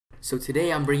So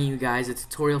today I'm bringing you guys a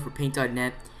tutorial for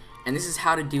Paint.net, and this is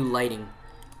how to do lighting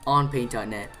on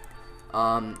Paint.net.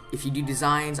 If you do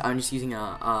designs, I'm just using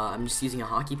a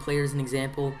hockey player as an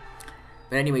example.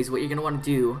 But anyways, what you're gonna want to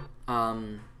do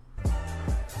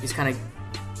is kind of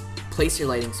place your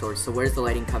lighting source. So where's the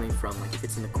lighting coming from? Like if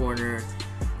it's in the corner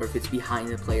or if it's behind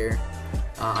the player.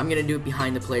 I'm gonna do it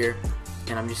behind the player,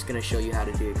 and I'm just gonna show you how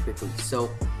to do it quickly.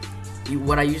 So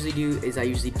what I usually do is I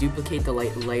usually duplicate the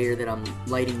layer that I'm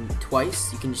lighting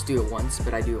twice. You can just do it once,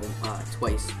 but I do it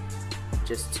twice,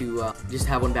 just to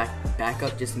have one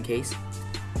backup just in case.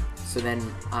 So then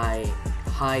I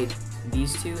hide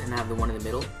these two and I have the one in the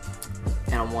middle,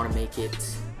 and I want to make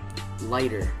it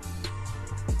lighter.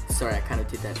 Sorry, I kind of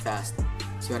did that fast.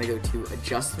 So you want to go to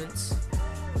Adjustments,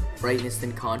 Brightness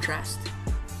and Contrast,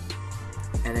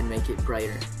 and then make it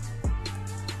brighter.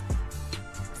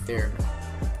 Fair enough.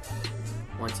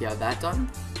 Once you have that done,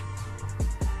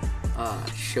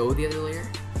 show the other layer,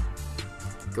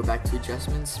 go back to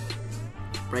Adjustments,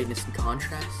 Brightness and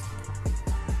Contrast,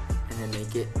 and then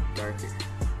make it darker.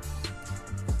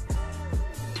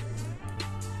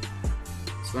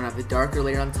 So we're going to have the darker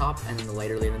layer on top and then the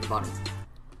lighter layer on the bottom.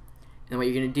 And what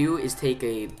you're going to do is take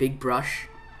a big brush,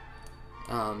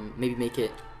 maybe make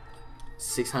it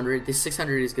 600. This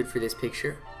 600 is good for this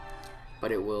picture,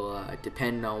 but it will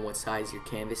depend on what size your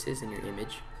canvas is and your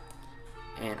image.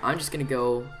 And I'm just gonna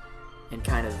go and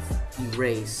kind of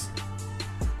erase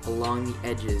along the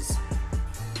edges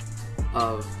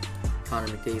of Connor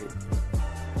McDavid.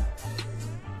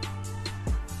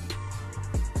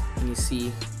 And you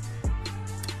see,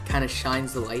 kind of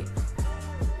shines the light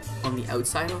on the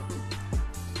outside of him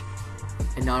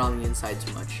and not on the inside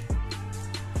too much.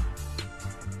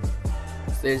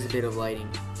 So there's a bit of lighting.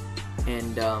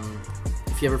 And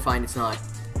if you ever find it's not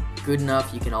good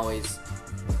enough, you can always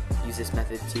use this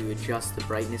method to adjust the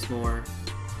brightness more,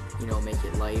 you know, make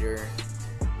it lighter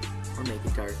or make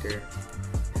it darker.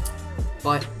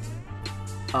 But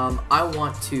I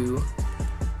want to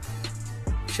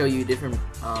show you a different,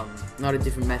 not a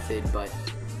different method, but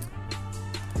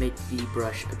make the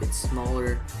brush a bit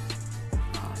smaller.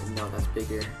 No, that's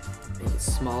bigger. Make it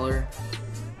smaller,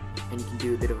 and you can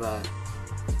do a bit of a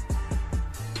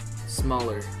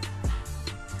smaller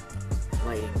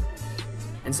lighting.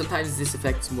 And sometimes this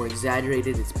effect is more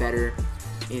exaggerated, it's better.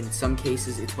 In some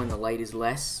cases it's when the light is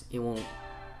less, it won't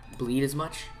bleed as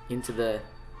much into the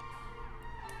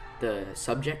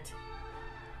subject.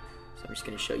 So I'm just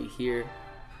going to show you here.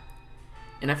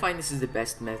 And I find this is the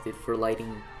best method for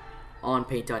lighting on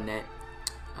Paint.net,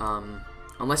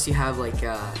 unless you have like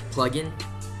a plugin,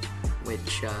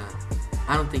 which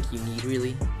I don't think you need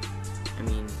really. I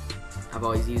mean, I've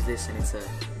always used this and it's a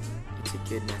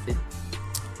good method.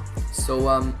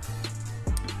 So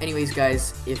anyways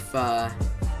guys, if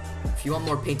you want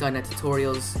more Paint.net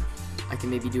tutorials, I can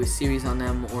maybe do a series on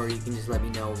them, or you can just let me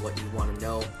know what you want to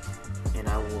know and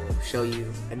I will show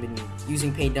you. I've been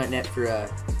using Paint.net for a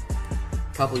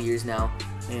couple years now,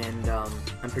 and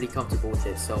I'm pretty comfortable with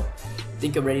it, so I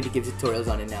think I'm ready to give tutorials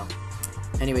on it now.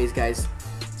 Anyways guys,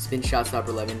 it's been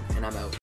ShotStopper11 and I'm out.